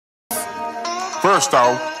dust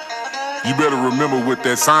off, you better remember what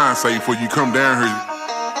that sign say before you come down here.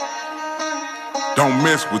 Don't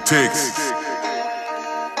mess with Texas.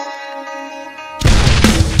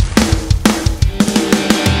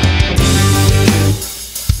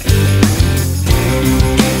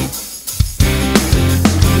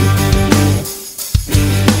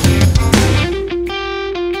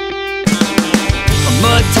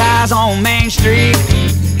 Mud ties on Main Street.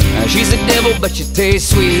 She's the devil, but she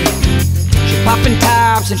tastes sweet. She popping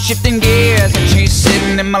tops and shifting gears, and she's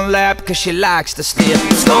sitting in my lap cause she likes to steer.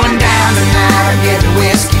 Slowing down tonight, I'm getting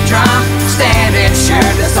whiskey drunk, standing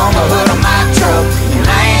shirtless on the hood of my truck. And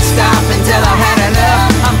I ain't stopping till I've had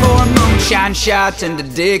enough. I'm pouring moonshine shots into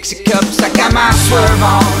Dixie cups. I got my swerve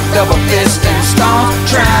on, double fist and stone,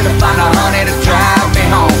 trying to find a honey to drive me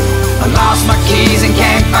home. I lost my keys and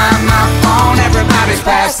can't find my phone. Everybody's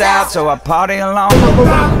passed out, so I party alone.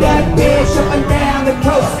 Rock that bitch up and down the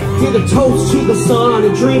coast. Give a toast to the sun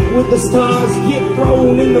and drink with the stars. Get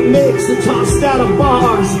thrown in the mix and tossed out of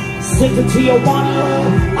bars. Send it to your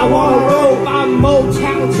I wanna roll by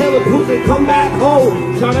Motown, tell it who can come back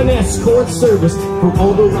home. Got an escort service for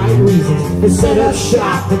all the right reasons, and set up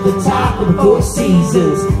shop at the top of the Four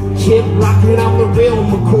Seasons. Kid rockin' on the real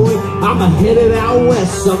McCoy, I'm headed out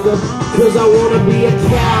west, sucker, cause I wanna be a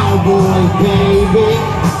cowboy, baby.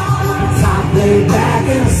 Top laid back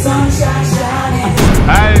in the sunshine shining.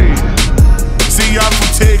 Hey, see y'all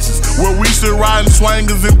from Texas, where we still riding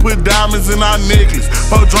swangers and put diamonds in our necklace.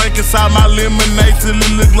 Pour drink inside my lemonade till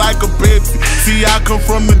it look like a Pepsi. See, I come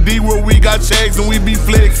from the D where we got checks and we be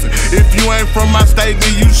flexing. If you ain't from my state,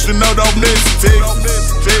 then you should know don't mess with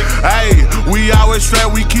Texas. Hey, we always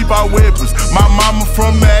strapped, we keep our weapons. My mama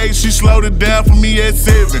from the 8, she slowed it down for me at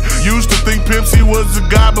 7. Used to think Pimp C was a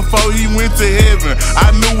guy before he went to heaven.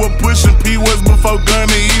 I knew what Pushin' P was before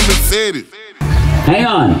Gunna even said it. Hang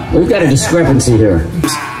on, we've got a discrepancy here.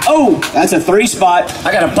 Oh, that's a 3 spot.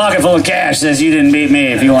 I got a pocket full of cash, says you didn't beat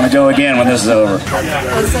me if you want to go again when this is over.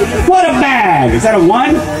 What a bag! Is that a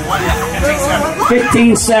 1?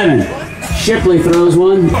 15-7. Shipley throws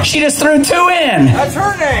one. She just threw 2 in. That's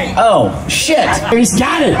her name. Oh, shit. He's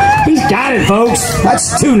got it. He's got it, folks.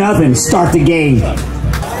 That's 2-0. Start the game.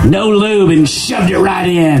 No lube and shoved it right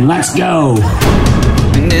in. Let's go.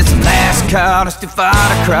 And it's the last call to defy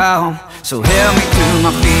the crowd, so help me to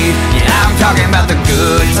my feet. Yeah, I'm talking about the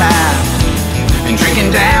good times and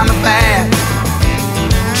drinking down the bad.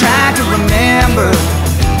 Trying to remember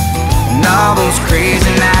and all those crazy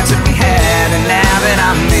nights that we had. And now that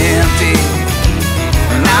I'm empty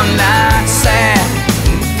and I'm not sad,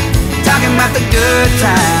 talking about the good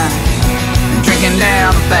times and drinking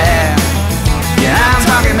down the bad. Yeah, I'm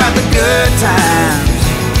talking about the good times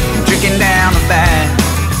and drinking down the bad.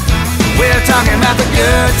 We're talking about the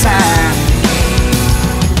good times.